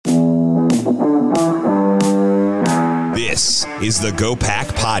This is the Go Pack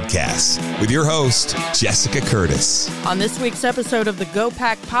Podcast with your host, Jessica Curtis. On this week's episode of the Go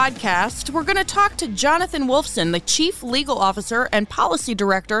Pack Podcast, we're going to talk to Jonathan Wolfson, the Chief Legal Officer and Policy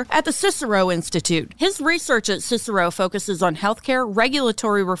Director at the Cicero Institute. His research at Cicero focuses on healthcare,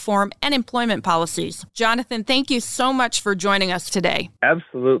 regulatory reform, and employment policies. Jonathan, thank you so much for joining us today.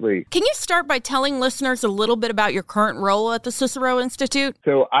 Absolutely. Can you start by telling listeners a little bit about your current role at the Cicero Institute?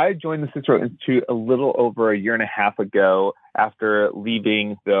 So I joined the Cicero Institute a little over a year and a half ago after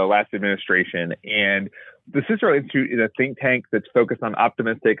leaving the last administration. And the Cicero Institute is a think tank that's focused on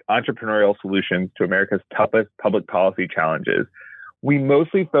optimistic entrepreneurial solutions to America's toughest public policy challenges. We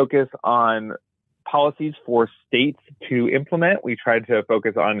mostly focus on policies for states to implement. We try to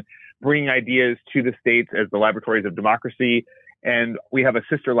focus on bringing ideas to the states as the laboratories of democracy. And we have a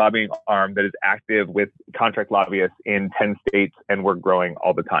sister lobbying arm that is active with contract lobbyists in 10 states, and we're growing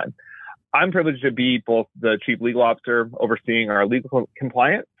all the time. I'm privileged to be both the Chief Legal Officer overseeing our legal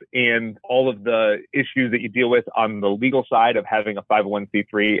compliance and all of the issues that you deal with on the legal side of having a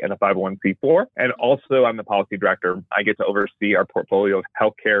 501c3 and a 501c4. And also I'm the Policy Director. I get to oversee our portfolio of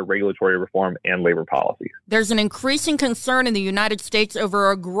healthcare, regulatory reform, and labor policies. There's an increasing concern in the United States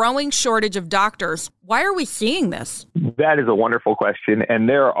over a growing shortage of doctors. Why are we seeing this? That is a wonderful question. And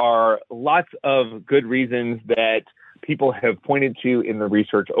there are lots of good reasons that people have pointed to in the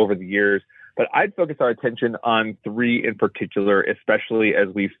research over the years, but I'd focus our attention on three in particular, especially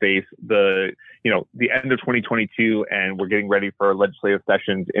as we face the end of 2022 and we're getting ready for legislative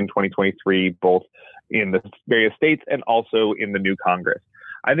sessions in 2023, both in the various states and also in the new Congress.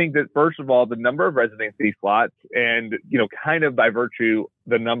 I think that first of all, the number of residency slots and, kind of by virtue,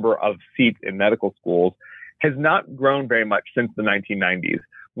 the number of seats in medical schools has not grown very much since the 1990s.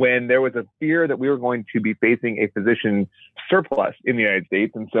 When there was a fear that we were going to be facing a physician surplus in the United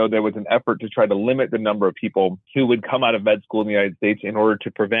States. And so there was an effort to try to limit the number of people who would come out of med school in the United States in order to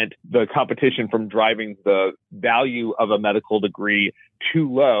prevent the competition from driving the value of a medical degree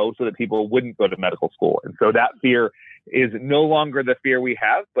too low so that people wouldn't go to medical school. And so that fear is no longer the fear we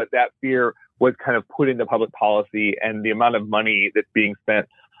have, but that fear was kind of put into public policy, and the amount of money that's being spent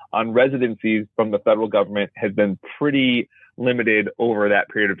on residencies from the federal government has been pretty limited over that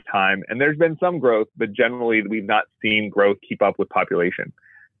period of time. And there's been some growth, but generally we've not seen growth keep up with population.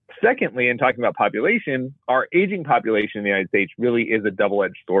 Secondly, in talking about population, our aging population in the United States really is a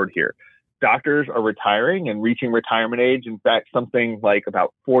double-edged sword here. Doctors are retiring and reaching retirement age. In fact, something like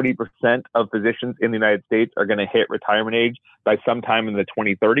about 40% of physicians in the United States are going to hit retirement age by sometime in the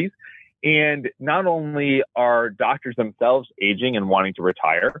 2030s. And not only are doctors themselves aging and wanting to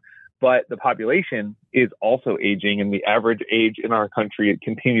retire, but the population is also aging, and the average age in our country, it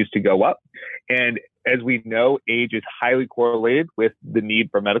continues to go up. And as we know, age is highly correlated with the need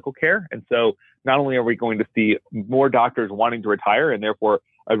for medical care. And so not only are we going to see more doctors wanting to retire and therefore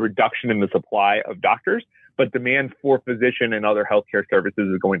a reduction in the supply of doctors, but demand for physician and other healthcare services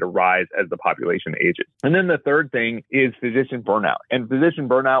is going to rise as the population ages. And then the third thing is physician burnout. And physician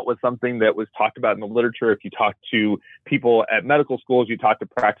burnout was something that was talked about in the literature. If you talk to people at medical schools, you talk to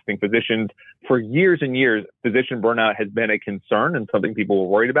practicing physicians, for years and years, physician burnout has been a concern and something people were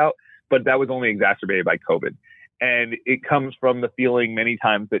worried about, but that was only exacerbated by COVID. And it comes from the feeling many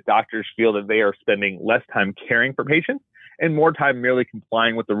times that doctors feel that they are spending less time caring for patients and more time merely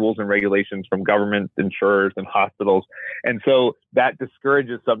complying with the rules and regulations from governments, insurers, and hospitals. And so that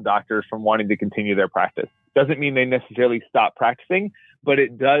discourages some doctors from wanting to continue their practice. Doesn't mean they necessarily stop practicing, but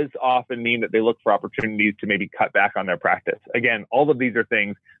it does often mean that they look for opportunities to maybe cut back on their practice. Again, all of these are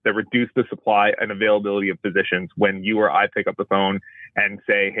things that reduce the supply and availability of physicians when you or I pick up the phone and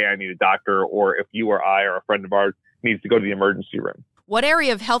say, hey, I need a doctor, or if you or I or a friend of ours needs to go to the emergency room. What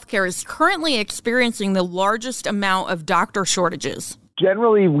area of healthcare is currently experiencing the largest amount of doctor shortages?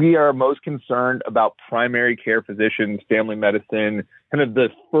 Generally, we are most concerned about primary care physicians, family medicine. Kind of the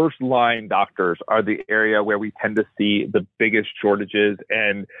first line doctors are the area where we tend to see the biggest shortages.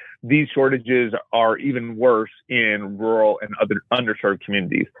 And these shortages are even worse in rural and other underserved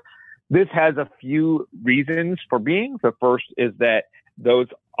communities. This has a few reasons for being. The first is that those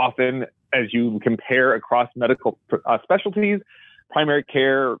often, as you compare across medical specialties, primary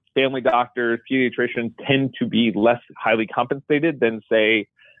care, family doctors, pediatricians tend to be less highly compensated than, say,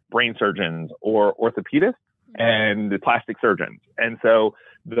 brain surgeons or orthopedists and plastic surgeons. And so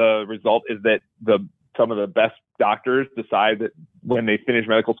the result is that some of the best doctors decide that when they finish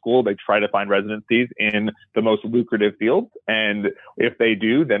medical school, they try to find residencies in the most lucrative fields. And if they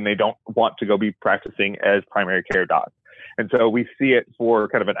do, then they don't want to go be practicing as primary care docs. And so we see it for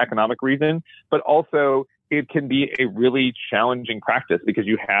kind of an economic reason, but also it can be a really challenging practice because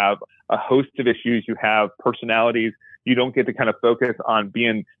you have a host of issues, you have personalities. You don't get to kind of focus on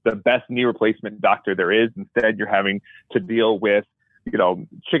being the best knee replacement doctor there is. Instead, you're having to deal with,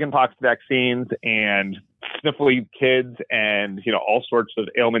 chickenpox vaccines and sniffly kids and, all sorts of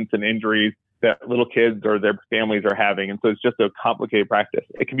ailments and injuries that little kids or their families are having. And so it's just a complicated practice.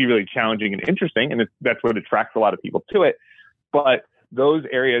 It can be really challenging and interesting, and that's what attracts a lot of people to it. But those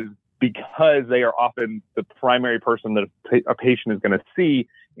areas, because they are often the primary person that a patient is going to see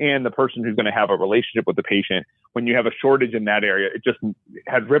and the person who's going to have a relationship with the patient, when you have a shortage in that area, it just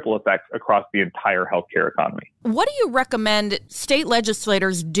has ripple effects across the entire healthcare economy. What do you recommend state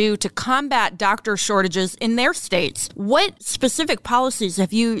legislators do to combat doctor shortages in their states? What specific policies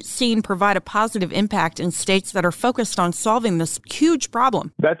have you seen provide a positive impact in states that are focused on solving this huge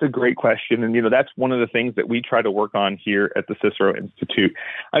problem? That's a great question. And, that's one of the things that we try to work on here at the Cicero Institute.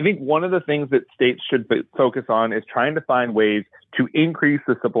 I think one of the things that states should focus on is trying to find ways to increase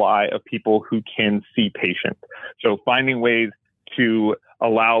the supply of people who can see patients. So finding ways to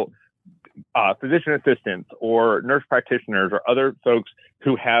allow physician assistants or nurse practitioners or other folks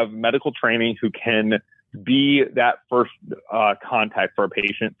who have medical training who can be that first contact for a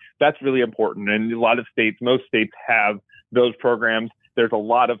patient. That's really important. And a lot of states, most states have those programs. There's a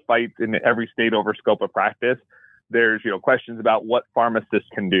lot of fights in every state over scope of practice. There's, questions about what pharmacists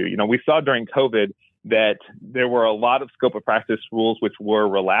can do. We saw during COVID that there were a lot of scope of practice rules which were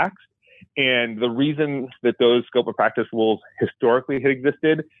relaxed. And the reason that those scope of practice rules historically had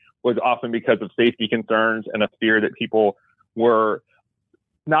existed was often because of safety concerns and a fear that people were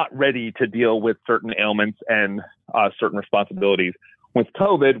not ready to deal with certain ailments and certain responsibilities. With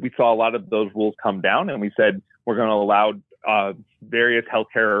COVID, we saw a lot of those rules come down, and we said we're going to allow various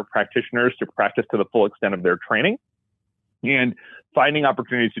healthcare practitioners to practice to the full extent of their training. And finding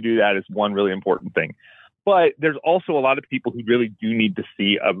opportunities to do that is one really important thing. But there's also a lot of people who really do need to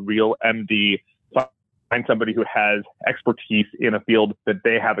see a real MD, find somebody who has expertise in a field that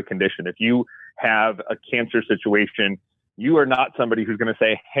they have a condition. If you have a cancer situation, you are not somebody who's going to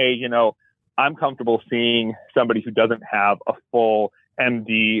say, hey, I'm comfortable seeing somebody who doesn't have a full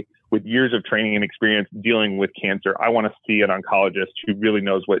MD with years of training and experience dealing with cancer. I want to see an oncologist who really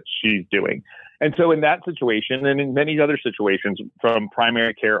knows what she's doing. And so in that situation, and in many other situations, from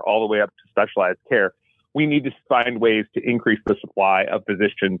primary care all the way up to specialized care, we need to find ways to increase the supply of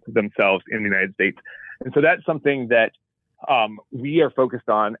physicians themselves in the United States. And so that's something that we are focused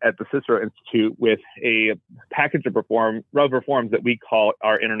on at the Cicero Institute with a package of reforms that we call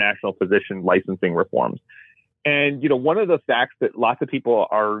our international physician licensing reforms. And, one of the facts that lots of people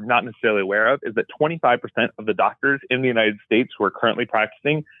are not necessarily aware of is that 25% of the doctors in the United States who are currently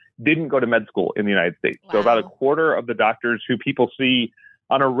practicing didn't go to med school in the United States. Wow. So about a quarter of the doctors who people see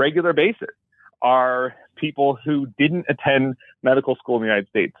on a regular basis are people who didn't attend medical school in the United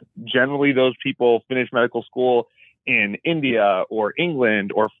States. Generally, those people finish medical school in India or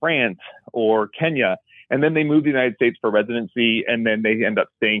England or France or Kenya, and then they move to the United States for residency, and then they end up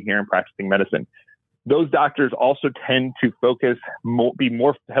staying here and practicing medicine. Those doctors also tend to be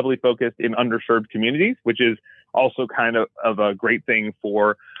more heavily focused in underserved communities, which is also kind of a great thing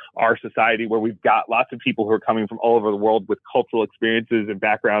for our society, where we've got lots of people who are coming from all over the world with cultural experiences and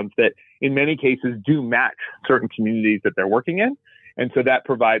backgrounds that in many cases do match certain communities that they're working in. And so that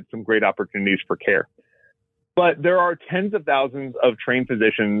provides some great opportunities for care. But there are tens of thousands of trained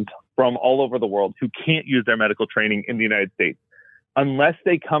physicians from all over the world who can't use their medical training in the United States unless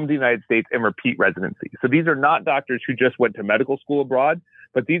they come to the United States and repeat residency. So these are not doctors who just went to medical school abroad,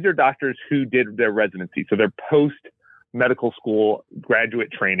 but these are doctors who did their residency. So they're post-medical school graduate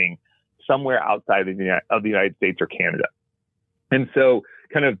training somewhere outside of the United States or Canada. And so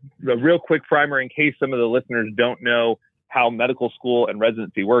kind of a real quick primer in case some of the listeners don't know how medical school and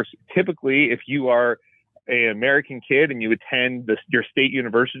residency works. Typically, if you are an American kid and you attend your state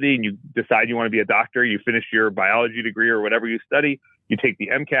university and you decide you want to be a doctor, you finish your biology degree or whatever you study, you take the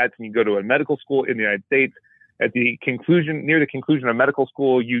MCATs and you go to a medical school in the United States. Near the conclusion of medical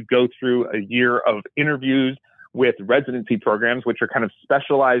school, you go through a year of interviews with residency programs, which are kind of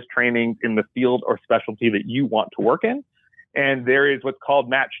specialized training in the field or specialty that you want to work in. And there is what's called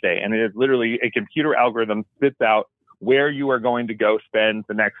match day. And it is literally a computer algorithm spits out where you are going to go spend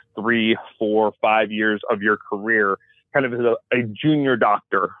the next 3, 4, 5 years of your career, kind of as a junior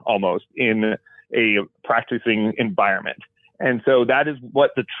doctor almost in a practicing environment. And so that is what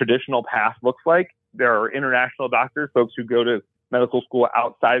the traditional path looks like. There are international doctors, folks who go to medical school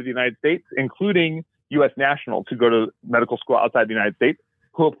outside of the United States, including U.S. nationals who go to medical school outside the United States,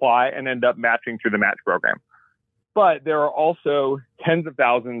 who apply and end up matching through the match program. But there are also tens of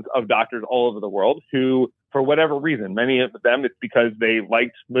thousands of doctors all over the world who for whatever reason. Many of them, it's because they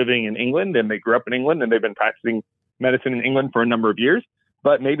liked living in England and they grew up in England and they've been practicing medicine in England for a number of years.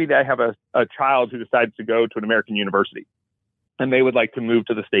 But maybe they have a child who decides to go to an American university and they would like to move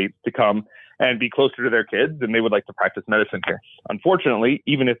to the States to come and be closer to their kids, and they would like to practice medicine here. Unfortunately,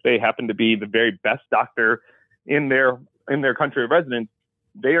 even if they happen to be the very best doctor in their country of residence,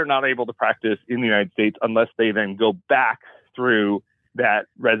 they are not able to practice in the United States unless they then go back through that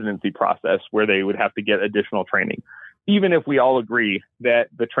residency process where they would have to get additional training. Even if we all agree that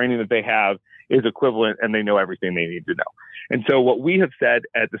the training that they have is equivalent and they know everything they need to know. And so what we have said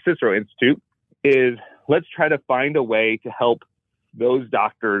at the Cicero Institute is let's try to find a way to help those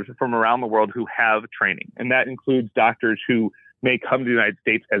doctors from around the world who have training. And that includes doctors who may come to the United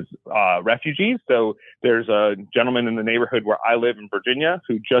States as refugees. So there's a gentleman in the neighborhood where I live in Virginia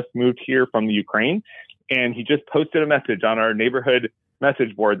who just moved here from the Ukraine. And he just posted a message on our neighborhood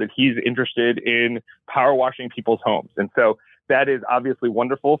message board that he's interested in power washing people's homes. And so that is obviously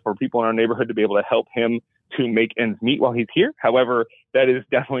wonderful for people in our neighborhood to be able to help him to make ends meet while he's here. However, that is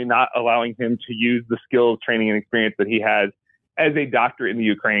definitely not allowing him to use the skills, training, and experience that he has as a doctor in the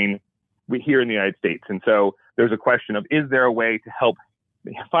Ukraine here in the United States. And so there's a question of, is there a way to help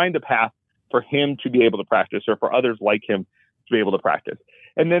find a path for him to be able to practice or for others like him to be able to practice?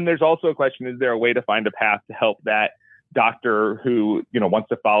 And then there's also a question, is there a way to find a path to help that doctor who, wants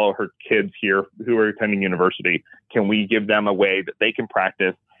to follow her kids here who are attending university? Can we give them a way that they can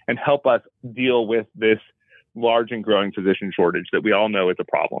practice and help us deal with this large and growing physician shortage that we all know is a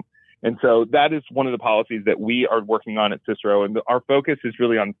problem? And so that is one of the policies that we are working on at Cicero. And our focus is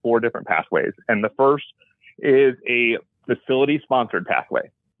really on 4 different pathways. And the first is a facility-sponsored pathway,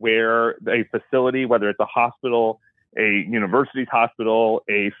 where a facility, whether it's a hospital, a university's hospital,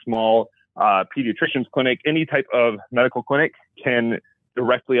 a small pediatrician's clinic, any type of medical clinic, can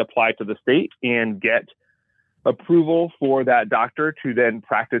directly apply to the state and get approval for that doctor to then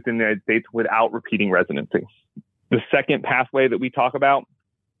practice in the United States without repeating residency. The second pathway that we talk about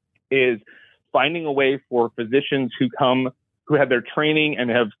is finding a way for physicians who have their training and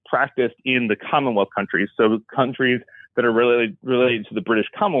have practiced in the Commonwealth countries, so countries that are related to the British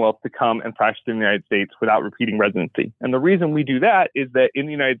Commonwealth, to come and practice in the United States without repeating residency. And the reason we do that is that in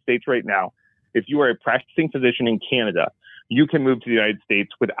the United States right now, if you are a practicing physician in Canada, you can move to the United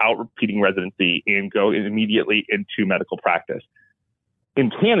States without repeating residency and go immediately into medical practice.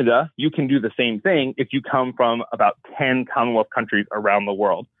 In Canada, you can do the same thing if you come from about 10 Commonwealth countries around the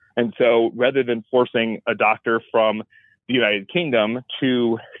world. And so rather than forcing a doctor from the United Kingdom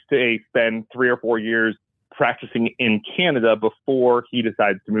to spend 3 or 4 years practicing in Canada before he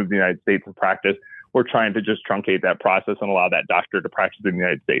decides to move to the United States and practice, we're trying to just truncate that process and allow that doctor to practice in the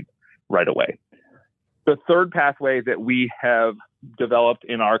United States right away. The third pathway that we have developed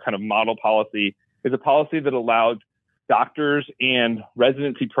in our kind of model policy is a policy that allows doctors and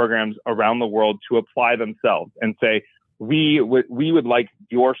residency programs around the world to apply themselves and say, we would like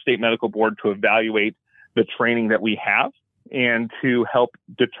your state medical board to evaluate the training that we have and to help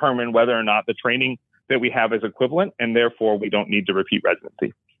determine whether or not the training that we have is equivalent, and therefore we don't need to repeat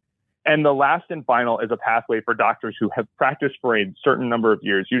residency. And the last and final is a pathway for doctors who have practiced for a certain number of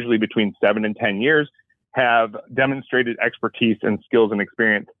years, usually between 7 and 10 years, have demonstrated expertise and skills and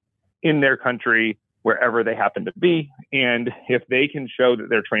experience in their country, wherever they happen to be. And if they can show that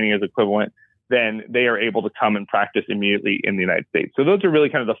their training is equivalent, then they are able to come and practice immediately in the United States. So those are really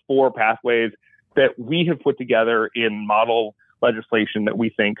kind of the 4 pathways that we have put together in model legislation that we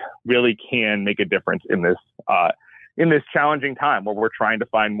think really can make a difference in this challenging time where we're trying to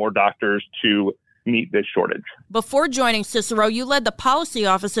find more doctors to meet this shortage. Before joining Cicero, you led the policy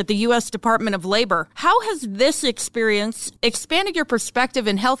office at the U.S. Department of Labor. How has this experience expanded your perspective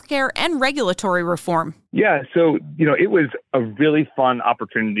in healthcare and regulatory reform? Yeah, so, it was a really fun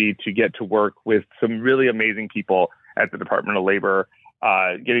opportunity to get to work with some really amazing people at the Department of Labor,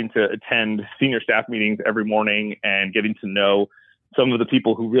 getting to attend senior staff meetings every morning and getting to know some of the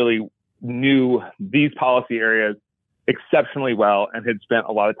people who really knew these policy areas exceptionally well and had spent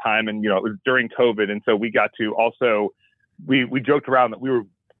a lot of time. And, it was during COVID. And so we got to also, we joked around that we were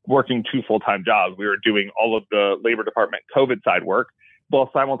working 2 full-time jobs. We were doing all of the Labor Department COVID side work while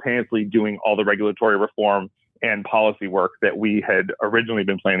simultaneously doing all the regulatory reform and policy work that we had originally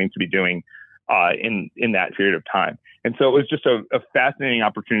been planning to be doing in that period of time. And so it was just a fascinating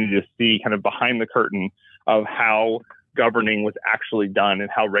opportunity to see kind of behind the curtain of how governing was actually done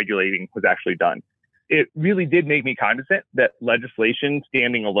and how regulating was actually done. it really did make me cognizant that legislation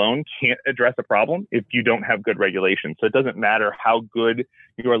standing alone can't address a problem if you don't have good regulation. So it doesn't matter how good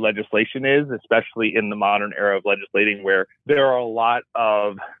your legislation is, especially in the modern era of legislating where there are a lot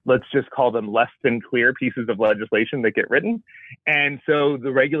of, let's just call them less than clear pieces of legislation that get written. And so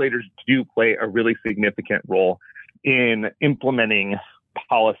the regulators do play a really significant role in implementing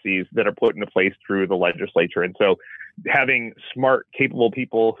policies that are put into place through the legislature. And so having smart, capable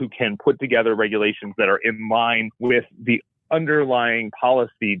people who can put together regulations that are in line with the underlying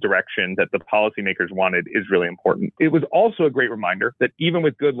policy direction that the policymakers wanted is really important. It was also a great reminder that even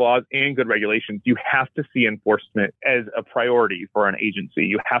with good laws and good regulations, you have to see enforcement as a priority for an agency.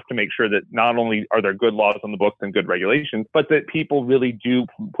 You have to make sure that not only are there good laws on the books and good regulations, but that people really do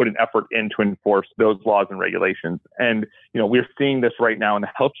put an effort in to enforce those laws and regulations. And, we're seeing this right now in the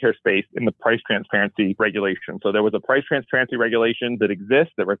healthcare space in the price transparency regulation. So there was a price transparency regulation that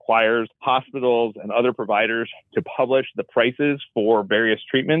exists that requires hospitals and other providers to publish the prices for various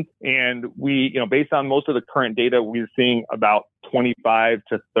treatments. And we, based on most of the current data, we're seeing about 25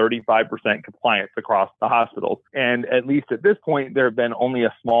 to 35% compliance across the hospitals. And at least at this point, there have been only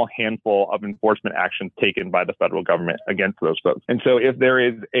a small handful of enforcement actions taken by the federal government against those folks. And so if there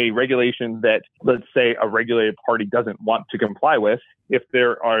is a regulation that, let's say, a regulated party doesn't want to comply with, if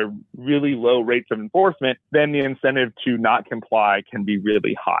there are really low rates of enforcement, then the incentive to not comply can be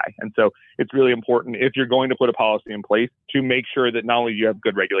really high. And so it's really important, if you're going to put a policy in place, to make sure that not only you have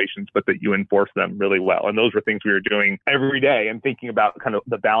good regulations, but that you enforce them really well. And those were things we were doing every day and thinking about kind of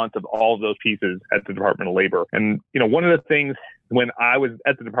the balance of all of those pieces at the Department of Labor. And, one of the things when I was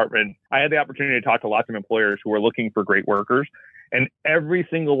at the department, I had the opportunity to talk to lots of employers who were looking for great workers. And every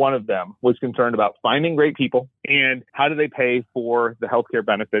single one of them was concerned about finding great people and how do they pay for the healthcare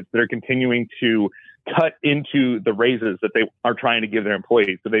benefits that are continuing to cut into the raises that they are trying to give their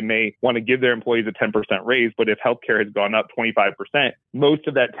employees. So they may want to give their employees a 10% raise, but if healthcare has gone up 25%, most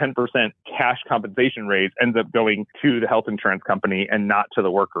of that 10% cash compensation raise ends up going to the health insurance company and not to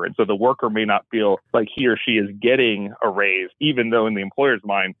the worker. And so the worker may not feel like he or she is getting a raise, even though in the employer's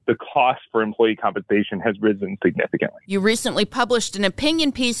mind, the cost for employee compensation has risen significantly. You recently published an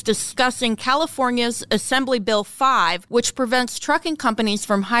opinion piece discussing California's Assembly Bill 5, which prevents trucking companies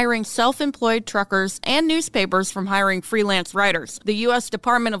from hiring self-employed truckers and newspapers from hiring freelance writers. The U.S.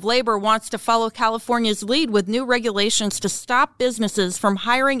 Department of Labor wants to follow California's lead with new regulations to stop businesses from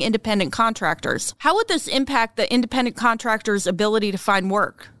hiring independent contractors. How would this impact the independent contractors' ability to find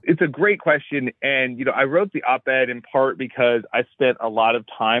work? It's a great question. And, I wrote the op-ed in part because I spent a lot of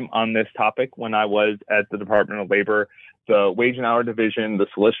time on this topic when I was at the Department of Labor. The Wage and Hour Division, the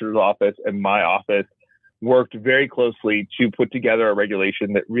Solicitor's Office, and my office worked very closely to put together a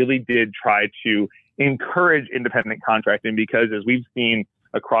regulation that really did try to encourage independent contracting, because as we've seen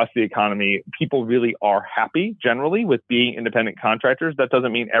across the economy, people really are happy generally with being independent contractors. That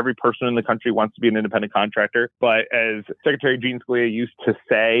doesn't mean every person in the country wants to be an independent contractor. But as Secretary Gene Scalia used to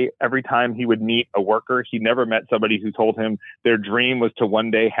say, every time he would meet a worker, he never met somebody who told him their dream was to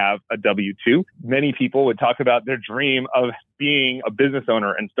one day have a W-2. Many people would talk about their dream of being a business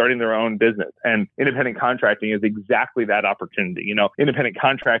owner and starting their own business. And independent contracting is exactly that opportunity. Independent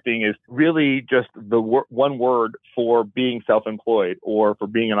contracting is really just the one word for being self-employed or for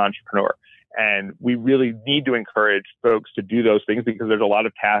being an entrepreneur. And we really need to encourage folks to do those things, because there's a lot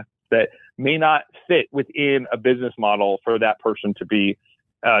of tasks that may not fit within a business model for that person to be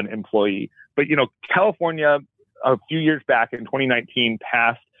an employee. But, California, a few years back in 2019,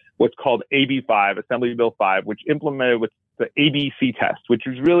 passed what's called AB 5, Assembly Bill 5, which implemented with the ABC test, which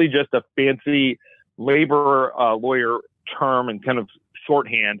is really just a fancy labor lawyer term and kind of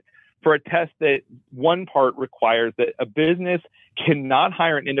shorthand for a test that one part requires that a business cannot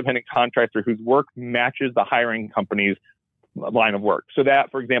hire an independent contractor whose work matches the hiring company's line of work. So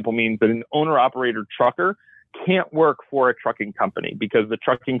that, for example, means that an owner-operator trucker can't work for a trucking company because the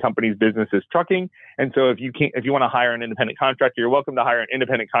trucking company's business is trucking. And so if you want to hire an independent contractor, you're welcome to hire an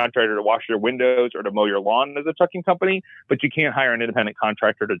independent contractor to wash your windows or to mow your lawn as a trucking company, but you can't hire an independent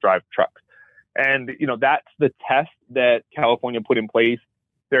contractor to drive trucks. And, that's the test that California put in place.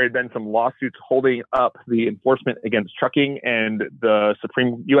 There had been some lawsuits holding up the enforcement against trucking, and the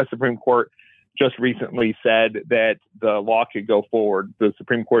U.S. Supreme Court just recently said that the law could go forward. The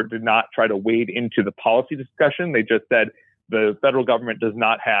Supreme Court did not try to wade into the policy discussion. They just said the federal government does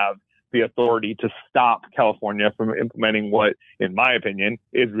not have the authority to stop California from implementing what, in my opinion,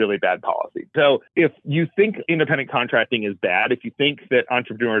 is really bad policy. So if you think independent contracting is bad, if you think that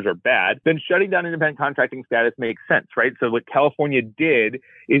entrepreneurs are bad, then shutting down independent contracting status makes sense, right? So what California did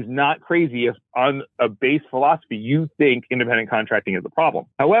is not crazy if on a base philosophy, you think independent contracting is a problem.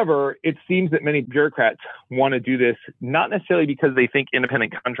 However, it seems that many bureaucrats want to do this not necessarily because they think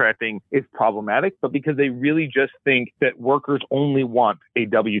independent contracting is problematic, but because they really just think that workers only want a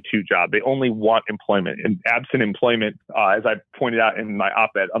W-2 job. They only want employment. And absent employment, as I pointed out in my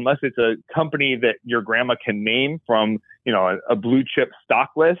op-ed, unless it's a company that your grandma can name from, a blue chip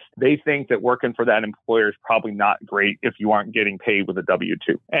stock list, they think that working for that employer is probably not great if you aren't getting paid with a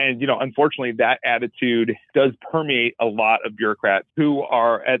W-2. And, unfortunately, that attitude does permeate a lot of bureaucrats who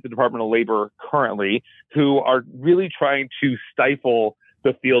are at the Department of Labor currently, who are really trying to stifle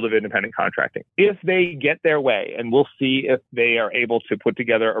the field of independent contracting. If they get their way, and we'll see if they are able to put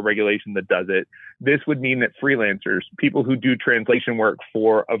together a regulation that does it, this would mean that freelancers, people who do translation work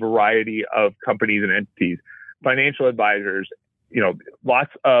for a variety of companies and entities, financial advisors,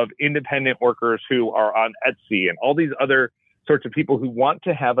 lots of independent workers who are on Etsy and all these other sorts of people who want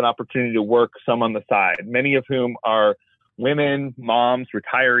to have an opportunity to work some on the side, many of whom are women, moms,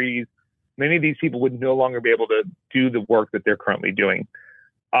 retirees. Many of these people would no longer be able to do the work that they're currently doing.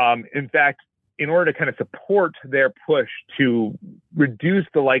 In fact, in order to kind of support their push to reduce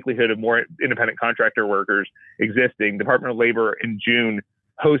the likelihood of more independent contractor workers existing, Department of Labor in June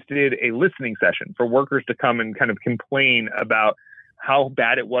hosted a listening session for workers to come and kind of complain about how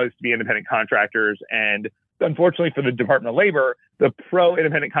bad it was to be independent contractors. And unfortunately for the Department of Labor, the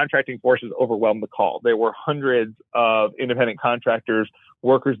pro-independent contracting forces overwhelmed the call. There were hundreds of independent contractors,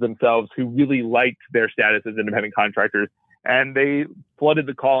 workers themselves, who really liked their status as independent contractors. And they flooded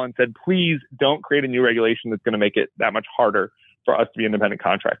the call and said, please don't create a new regulation that's going to make it that much harder for us to be independent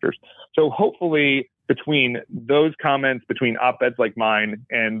contractors. So hopefully between those comments, between op-eds like mine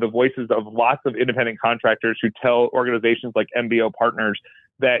and the voices of lots of independent contractors who tell organizations like MBO Partners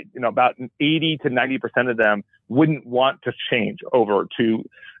that about 80 to 90% of them wouldn't want to change over to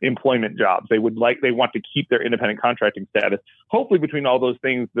employment jobs. They want to keep their independent contracting status. Hopefully between all those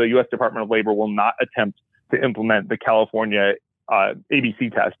things, the U.S. Department of Labor will not attempt to implement the California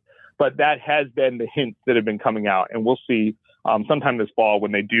ABC test. But that has been the hints that have been coming out. And we'll see sometime this fall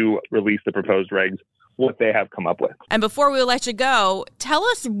when they do release the proposed regs what they have come up with. And before we let you go, tell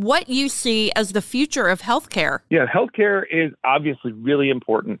us what you see as the future of healthcare. Yeah, healthcare is obviously really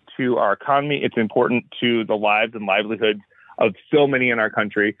important to our economy. It's important to the lives and livelihoods of so many in our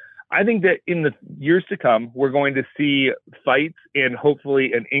country. I think that in the years to come, we're going to see fights and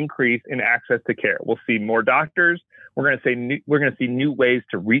hopefully an increase in access to care. We'll see more doctors. We're going to see new ways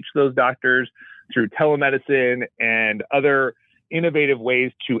to reach those doctors through telemedicine and other innovative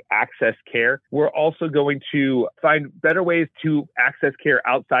ways to access care. We're also going to find better ways to access care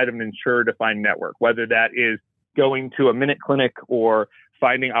outside of an insurer-defined network, whether that is going to a Minute Clinic or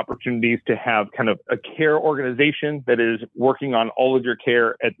finding opportunities to have kind of a care organization that is working on all of your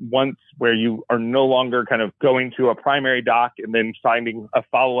care at once, where you are no longer kind of going to a primary doc and then finding a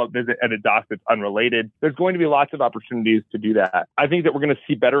follow-up visit at a doc that's unrelated. There's going to be lots of opportunities to do that. I think that we're going to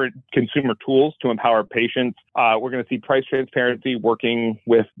see better consumer tools to empower patients. We're going to see price transparency working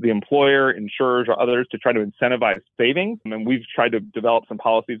with the employer, insurers, or others to try to incentivize savings. And we've tried to develop some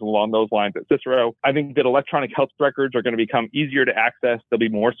policies along those lines at Cicero. I think that electronic health records are going to become easier to access. They'll be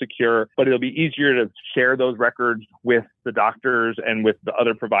more secure, but it'll be easier to share those records with the doctors and with the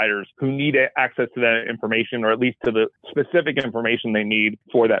other providers who need access to that information, or at least to the specific information they need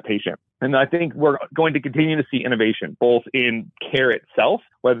for that patient. And I think we're going to continue to see innovation, both in care itself,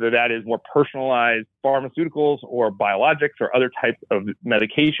 whether that is more personalized pharmaceuticals or biologics or other types of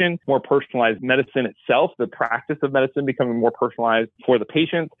medication, more personalized medicine itself, the practice of medicine becoming more personalized for the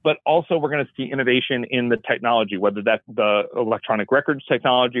patient. But also we're going to see innovation in the technology, whether that's the electronic records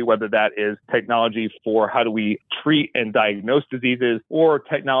technology, whether that is technology for how do we treat and diagnose diseases, or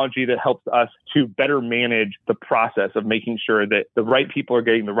technology that helps us to better manage the process of making sure that the right people are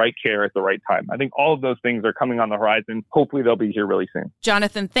getting the right care at the right time. I think all of those things are coming on the horizon. Hopefully they'll be here really soon.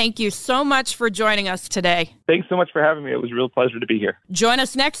 Jonathan, thank you so much for joining us today. Thanks so much for having me. It was a real pleasure to be here. Join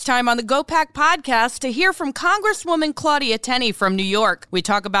us next time on the GoPack podcast to hear from Congresswoman Claudia Tenney from New York. We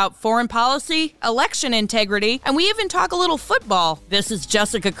talk about foreign policy, election integrity, and we even talk a little football. This is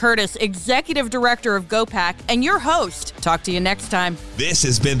Jessica Curtis, Executive Director of GoPack, and your host. Talk to you next time. This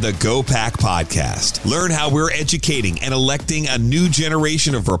has been the GoPack podcast. Learn how we're educating and electing a new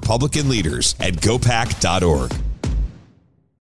generation of Republican leaders at gopack.org.